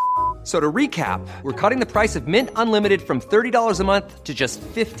Hollywood ass?" So to recap, we're cutting the price of Mint Unlimited from $30 a month to just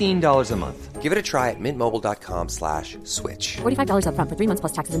 $15 a month. Give it a try at mintmobile.com/switch. $45 up front for 3 months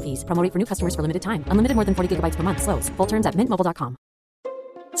plus taxes and fees. Promo rate for new customers for limited time. Unlimited more than 40 gigabytes per month. Slows full terms at mintmobile.com.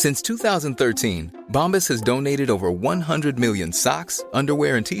 Since 2013, Bombas has donated over 100 million socks,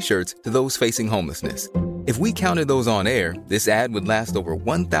 underwear, and T-shirts to those facing homelessness. If we counted those on air, this ad would last over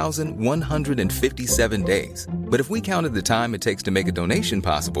 1,157 days. But if we counted the time it takes to make a donation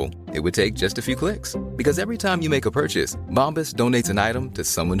possible, it would take just a few clicks. Because every time you make a purchase, Bombas donates an item to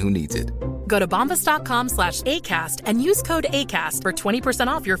someone who needs it. Go to bombas.com/ACAST and use code ACAST for 20%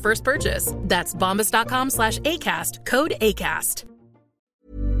 off your first purchase. That's bombas.com/ACAST, code ACAST.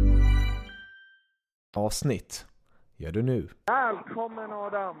 Avsnitt. Gör du nu. Välkommen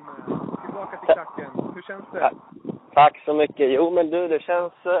Adam, tillbaka till klacken. Hur känns det? Tack så mycket. Jo men du, det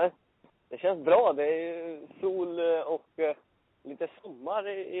känns bra. Det är ju sol och lite sommar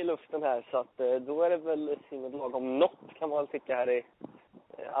i luften här. Så att då är det väl sinnelag om något kan man väl tycka här i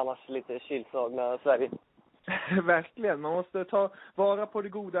annars lite kylslagna Sverige. Verkligen, man måste ta vara på det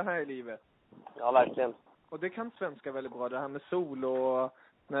goda här i livet. Ja, verkligen. Och det kan svenska väldigt bra, det här med sol, och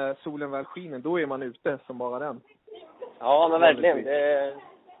när solen väl skiner, då är man ute som bara den. Ja, men verkligen. Det är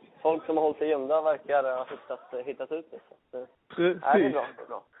folk som har hållit sig gömda verkar ha hittat ut det. Så Precis. Det är bra, det är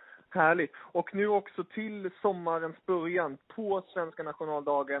bra. Härligt. Och nu också till sommarens början, på svenska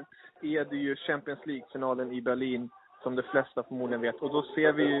nationaldagen, är det ju Champions League-finalen i Berlin, som de flesta förmodligen vet. Och då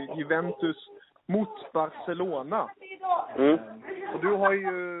ser vi Juventus mot Barcelona. Och du har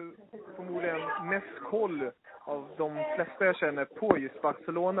ju förmodligen mest koll av de flesta jag känner på just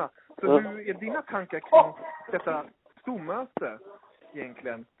Barcelona. Så hur är dina tankar kring detta stormöte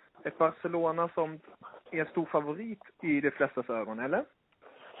egentligen? Ett Barcelona som är stor favorit i de flestas ögon, eller?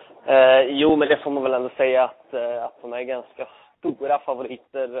 Jo, men det får man väl ändå säga att de är ganska stora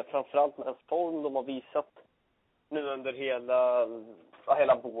favoriter. Framförallt med den form de har visat nu under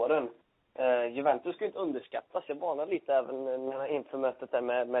hela våren. Juventus ska inte underskattas. Jag varnar lite även inför mötet där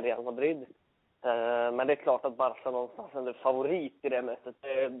med Real Madrid. Men det är klart att Barca någonstans är favorit i det mötet.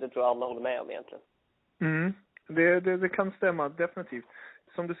 Det tror jag alla håller med om egentligen. Det kan stämma, definitivt.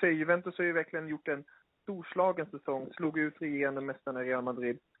 Som du säger, Juventus har ju verkligen gjort en storslagen säsong. Slog ut regerande mästarna Real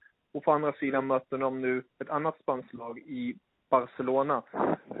Madrid. Och på andra sidan möter de nu ett annat spanskt lag i Barcelona.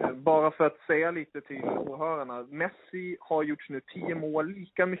 Bara för att säga lite till åhörarna. Messi har gjort nu 10 mål,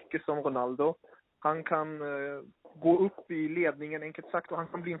 lika mycket som Ronaldo. Han kan gå upp i ledningen, enkelt sagt. Och han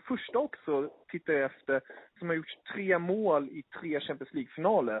kan bli en första också, tittar jag efter, som har gjort 3 mål i 3 Champions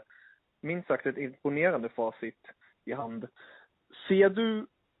League-finaler. Minst sagt ett imponerande facit i hand. Ser du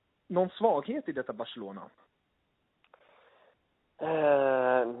någon svaghet i detta Barcelona?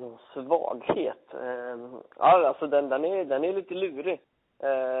 Någon svaghet? Ja, alltså den är lite lurig.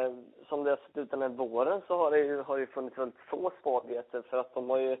 Som det har sett ut den här våren så har det funnits väldigt få svagheter, för att de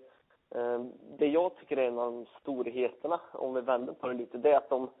har ju det jag tycker är en av de storheterna, om vi vänder på det lite, det är att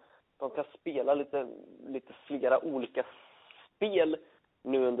de kan spela lite flera olika spel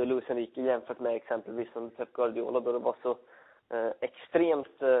nu under Luis Enrique jämfört med exempelvis under Pep Guardiola, då det var så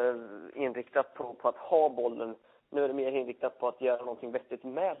extremt inriktat på att ha bollen. Nu är det mer inriktat på att göra någonting vettigt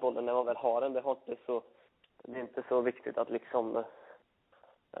med bollen när man väl har den. Det är inte så viktigt att liksom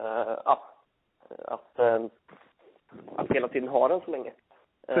att hela tiden ha den så länge.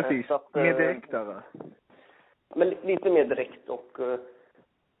 Precis, så att, mer direktare. Men lite mer direkt, och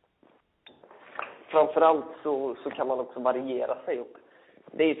framförallt så kan man också variera sig, och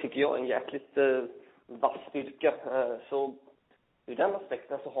det tycker jag är en jäkligt vass styrka. Så ur den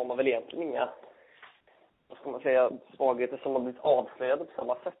aspekten så har man väl egentligen inga, vad ska man säga, svagheter som har blivit avslöjade på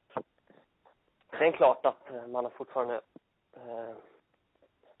samma sätt. Det är klart att man har fortfarande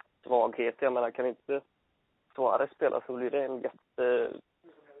svagheter. Jag menar, kan inte Suarez spela så blir det en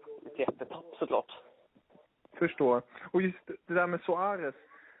jättetapp såklart. Förstår. Och just det där med Suarez,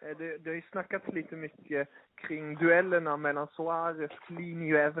 det har ju snackats lite mycket kring duellerna mellan Suarez,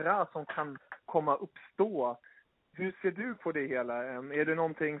 Chiellini och Evra som kan komma uppstå. Hur ser du på det hela? Är det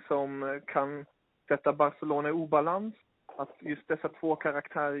någonting som kan sätta Barcelona i obalans? Att just dessa 2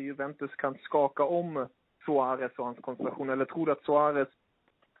 karaktärer i Juventus kan skaka om Suarez och hans konstellation? Eller tror du att Suarez,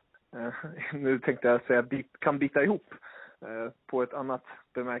 nu tänkte jag säga, kan bita ihop på ett annat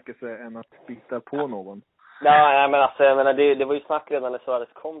bemärkelse än att bita på någon? Nej, men alltså, jag menar, det var ju snack redan när Suarez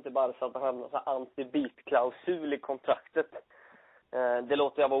kom till Barca att han hade en anti-beat-klausul i kontraktet. Det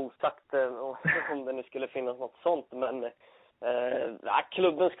låter jag vara osagt om det nu skulle finnas något sånt, men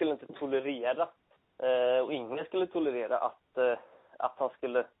klubben skulle inte tolerera, och ingen skulle tolerera att han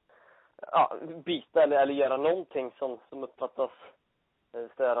skulle byta eller göra någonting som uppfattas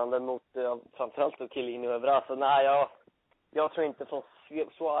störande mot framförallt då Chiellini och Evra. Så nej, jag tror inte från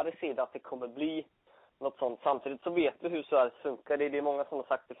Suarez sida att det kommer bli något sånt. Samtidigt så vet vi hur Suarez funkar. Det är många som har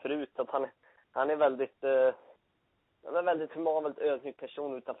sagt det förut, att han är väldigt human, väldigt ödmjuk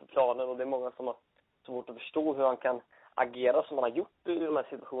person utanför planen, och det är många som har svårt att förstå hur han kan agera som han har gjort i de här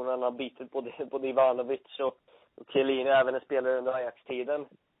situationerna. Han har bitit både Ivanovic och Chiellini, även en spelare under Ajax-tiden,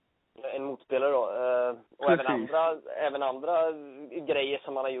 en motspelare då, och även andra grejer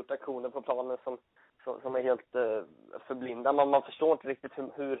som han har gjort, aktioner på planen som är helt förblinda. Man förstår inte riktigt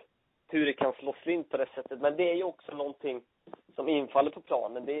hur det kan slå slint på det sättet. Men det är ju också någonting som infaller på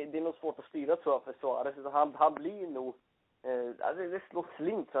planen. Det är nog svårt att styra, tror jag, för Suarez. Han blir nog det slår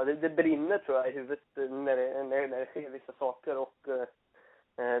slint, tror jag. Det brinner, tror jag, i huvudet när det sker vissa saker, och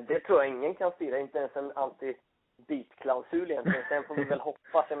det tror jag ingen kan styra, inte ens en anti-beat-klausul egentligen. Sen får vi väl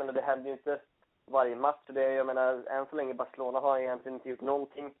hoppas. Jag menar, det händer ju inte varje match. Jag menar, än så länge Barcelona har egentligen inte gjort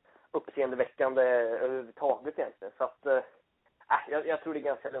någonting uppseendeväckande överhuvudtaget egentligen. Så att jag tror det är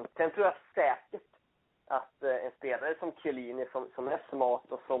ganska lugnt. Sen tror jag säkert att en spelare som Chiellini, som är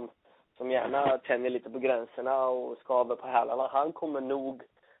smart och som gärna tänjer lite på gränserna och skaver på hälarna. Han kommer nog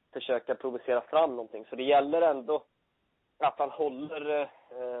försöka provocera fram någonting. Så det gäller ändå att han håller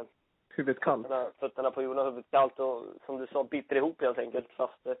huvudet kallt. Fötterna på jorden och huvudet kallt och som du sa, biter ihop helt enkelt.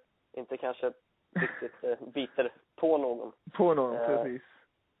 Fast inte kanske riktigt biter på någon. På någon, precis.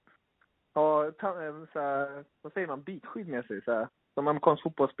 Ja, såhär, vad säger man, bitskydd med sig såhär. Som amerikansk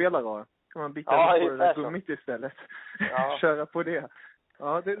fotbollsspelare har. Kan man bita på det där gummit istället. Ja. Köra på det.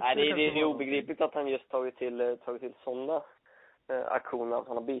 Ja, det är obegripligt att han just tagit till sådana aktioner. Att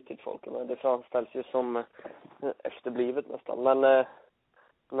han har bitit folk. Men det framställs ju som efterblivet nästan.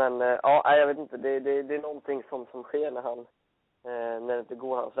 Men ja, jag vet inte. Det är någonting som sker när det inte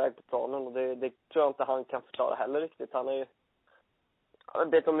går hans väg på planen. Och det tror jag inte han kan förklara heller riktigt. Han är ju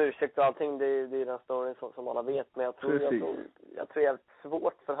bett om ursäkt och allting. Det är den storyn som alla vet. Men jag tror det är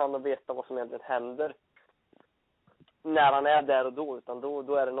svårt för han att veta vad som egentligen händer när han är där och då. Utan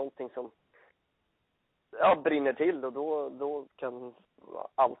då är det någonting som brinner till. Och då kan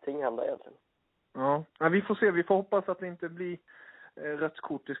allting hända egentligen. Ja, vi får se. Vi får hoppas att det inte blir rött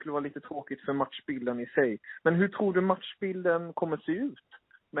kort. Det skulle vara lite tråkigt för matchbilden i sig. Men hur tror du matchbilden kommer se ut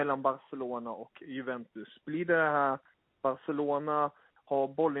mellan Barcelona och Juventus? Blir det här Barcelona har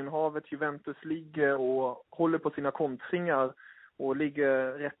bollinnehavet, Juventus ligger och håller på sina kontringar och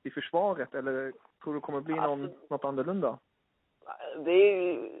ligger rätt i försvaret? Eller tror du det kommer bli något annorlunda? Det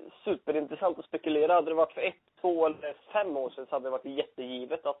är superintressant att spekulera. Hade det varit för 1, 2 eller 5 år sedan så hade det varit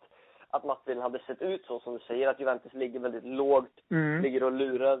jättegivet att matchbilden hade sett ut så som du säger. Att Juventus ligger väldigt lågt, ligger och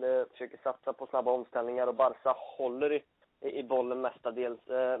lurar, försöker satsa på snabba omställningar och Barca håller i bollen mestadels.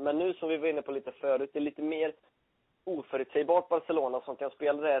 Men nu som vi var inne på lite förut, det är lite mer oförutsägbart Barcelona som kan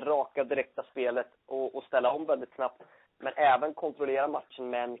spela det här raka, direkta spelet och ställa om väldigt snabbt. Men även kontrollera matchen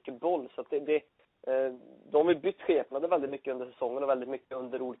med mycket boll. Så att de har bytt skepnader väldigt mycket under säsongen och väldigt mycket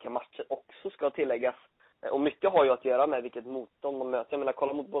under olika matcher också ska tilläggas. Och mycket har ju att göra med vilket motstånd de möter. Jag menar,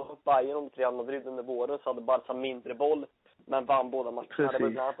 kolla mot Bayern och Real Madrid under våren så hade Barca mindre boll. Men vann båda matcherna. Det var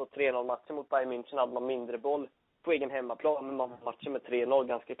bland annat på 3-0-matchen mot Bayern München hade man mindre boll på egen hemmaplan. Men man vann matchen med 3-0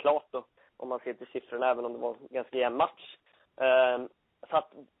 ganska klart då. Om man ser till siffrorna även om det var en ganska jämn match. Så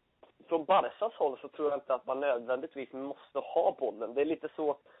att från Barcas håll så tror jag inte att man nödvändigtvis måste ha bollen. Det är lite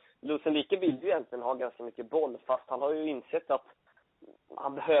så, Luis Enrique vill ju egentligen ha ganska mycket boll. Fast han har ju insett att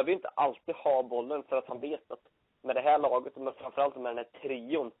han behöver ju inte alltid ha bollen för att han vet att med det här laget och framförallt med den här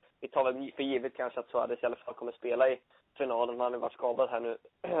trion. Vi tar väl för givet kanske att Suarez i alla fall kommer spela i finalen. Han har varit skadad här nu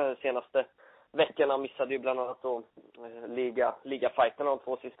senaste veckorna. Han missade ju bland annat då liga-fighterna de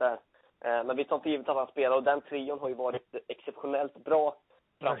 2 sista här. Men vi tar för givet att han spelar och den trion har ju varit exceptionellt bra.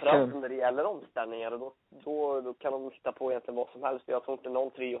 Framförallt när det gäller omställningar. Och då kan de hitta på egentligen vad som helst. Jag tror inte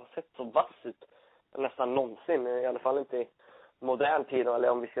någon trio har sett så vass ut nästan någonsin. I alla fall inte i modern tid eller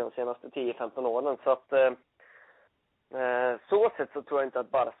om vi ser de senaste 10-15 åren. Så att så sätt så tror jag inte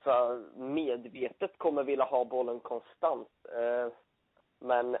att Barca medvetet kommer vilja ha bollen konstant.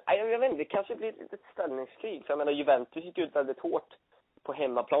 Men jag vet inte, det kanske blir ett litet ställningskrig. För jag menar, Juventus gick ut väldigt hårt på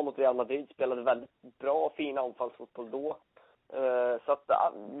hemmaplan mot Real Madrid. Spelade väldigt bra och fin anfallsfotboll då. Så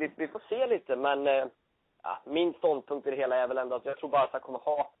att vi får se lite. Men min ståndpunkt i det hela är väl ändå att jag tror Barca kommer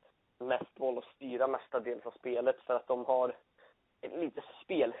ha mest boll och styra mestadels av spelet. För att de har ett lite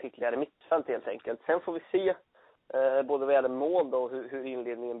spelskickligare mittfält helt enkelt. Sen får vi se både vad gäller mål då, hur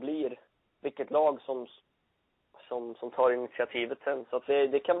inledningen blir. Vilket lag som tar initiativet sen. Så att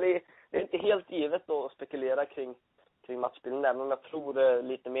det kan bli, det är inte helt givet då att spekulera kring matchbilden. Även om jag tror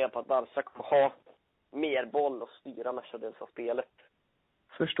lite mer på att Barca kommer ha mer boll och styra mestadels av spelet.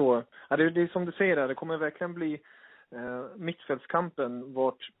 Förstår. Ja, det är som du säger där, det kommer verkligen bli mittfältskampen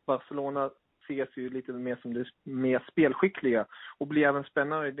vart Barcelona ses ju lite mer som det mer spelskickliga och blir även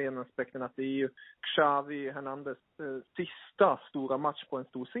spännande i den aspekten att det är ju Xavi Hernandez sista stora match på en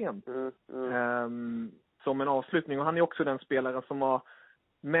stor scen som en avslutning, och han är också den spelare som har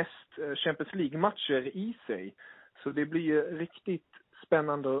mest Champions League-matcher i sig, så det blir ju riktigt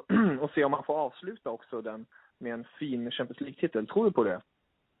spännande att se om han får avsluta också den med en fin Champions League-titel. Tror du på det?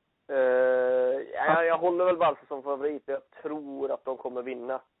 Jag håller väl Barca som favorit. Jag tror att de kommer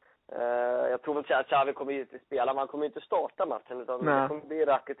vinna. Jag tror väl att Xavi kommer inte spela. Men han kommer inte starta matchen. Utan det kommer bli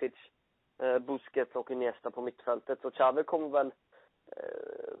Rakitic, Busquets och Iniesta på mittfältet. Så Xavi kommer väl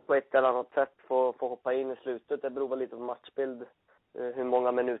på ett eller annat sätt få hoppa in i slutet. Det beror väl lite på matchbild. Hur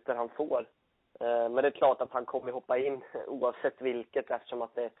många minuter han får. Men det är klart att han kommer hoppa in oavsett vilket. Eftersom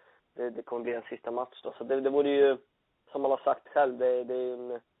att det kommer bli en sista match då. Så det vore ju, som man har sagt själv, det är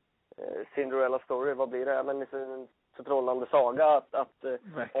en Cinderella story. Vad blir det? Men en förtrollande saga att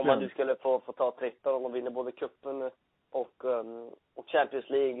om man nu skulle få ta trippel och man vinner både kuppen och Champions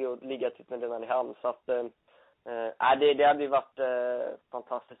League och ligatiteln redan i hamn. Så att det hade ju varit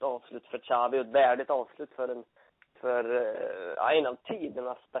fantastiskt avslut för Xavi och ett värdigt avslut för en av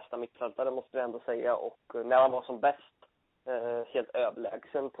tidernas bästa mittfältare, måste jag ändå säga. Och när han var som bäst, helt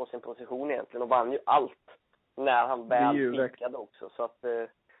överlägsen på sin position egentligen, och vann ju allt när han väl pikade också. Så att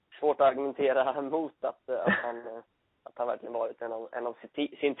svårt att argumentera emot att han verkligen varit en av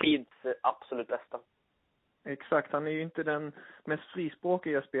sin tids absolut bästa. Exakt, han är ju inte den mest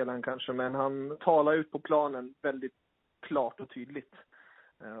frispråkiga spelaren kanske, men han talar ut på planen väldigt klart och tydligt.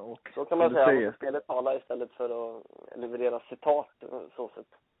 Och så kan man säga, spelet talar istället för att leverera citat, så sätt.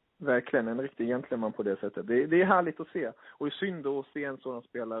 Verkligen, en riktig gentleman på det sättet. Det är härligt att se, och det är synd att se en sådan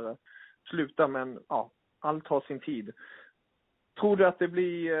spelare sluta, men ja, allt har sin tid. Tror du att det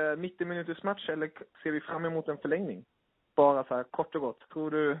blir 90 minuters match, eller ser vi fram emot en förlängning? Bara så här kort och gott,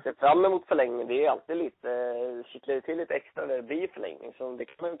 tror du? Se fram emot förlängning, det är alltid lite, kittlar till lite extra när det blir förlängning, så det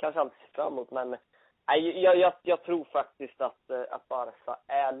kan man kanske alltid se fram emot, men jag tror faktiskt att Barca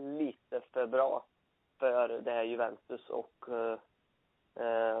är lite för bra för det här Juventus, och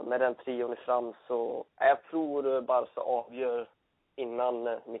med den trion i fram, så jag tror Barca avgör innan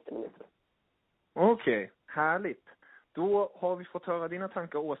 90 minuter. Okej, härligt. Då har vi fått höra dina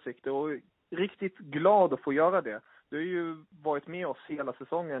tankar och åsikter, och riktigt glad att få göra det. Du har ju varit med oss hela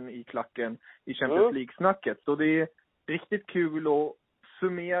säsongen i klacken i Champions League-snacket. Så det är riktigt kul att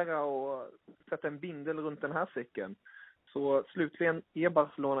summera och sätta en bindel runt den här cykeln. Så slutligen är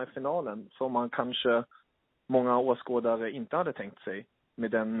Barcelona i finalen, som man kanske många åskådare inte hade tänkt sig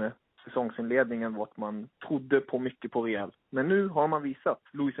med den säsongsinledningen, vart man trodde på mycket på Real. Men nu har man visat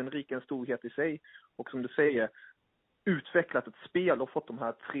Luis Enrique en storhet i sig, och som du säger, utvecklat ett spel och fått de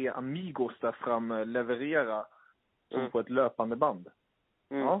här 3 amigos där fram leverera som på ett löpande band.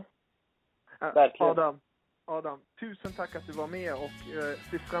 Ja. Adam, tusen tack att du var med, och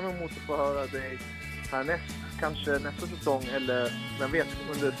ser fram emot att få höra dig härnäst, kanske nästa säsong, eller vem vet,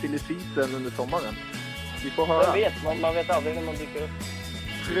 under silly season under sommaren. Vi får höra. Man vet aldrig när man dyker upp.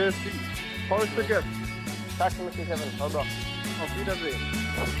 Precis. Ha det så gött. Tack så mycket, Kevin. Ha det bra. Auf Wiedersehen.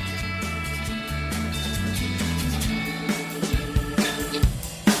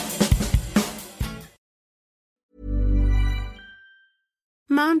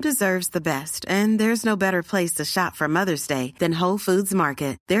 Mom deserves the best, and there's no better place to shop for Mother's Day than Whole Foods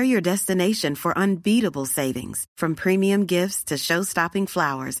Market. They're your destination for unbeatable savings, from premium gifts to show-stopping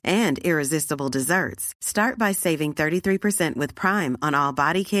flowers and irresistible desserts. Start by saving 33% with Prime on all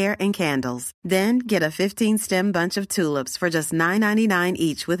body care and candles. Then get a 15-stem bunch of tulips for just $9.99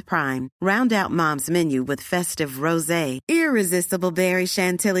 each with Prime. Round out Mom's menu with festive rosé, irresistible berry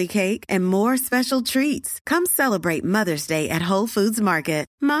chantilly cake, and more special treats. Come celebrate Mother's Day at Whole Foods Market.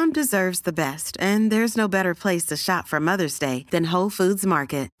 Mom deserves the best, and there's no better place to shop for Mother's Day than Whole Foods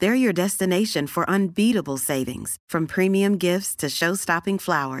Market. They're your destination for unbeatable savings, from premium gifts to show-stopping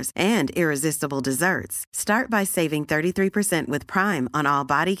flowers and irresistible desserts. Start by saving 33% with Prime on all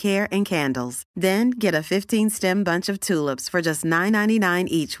body care and candles. Then get a 15-stem bunch of tulips for just $9.99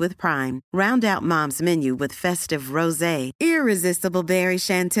 each with Prime. Round out Mom's menu with festive rosé, irresistible berry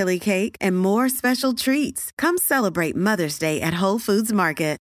chantilly cake, and more special treats. Come celebrate Mother's Day at Whole Foods Market.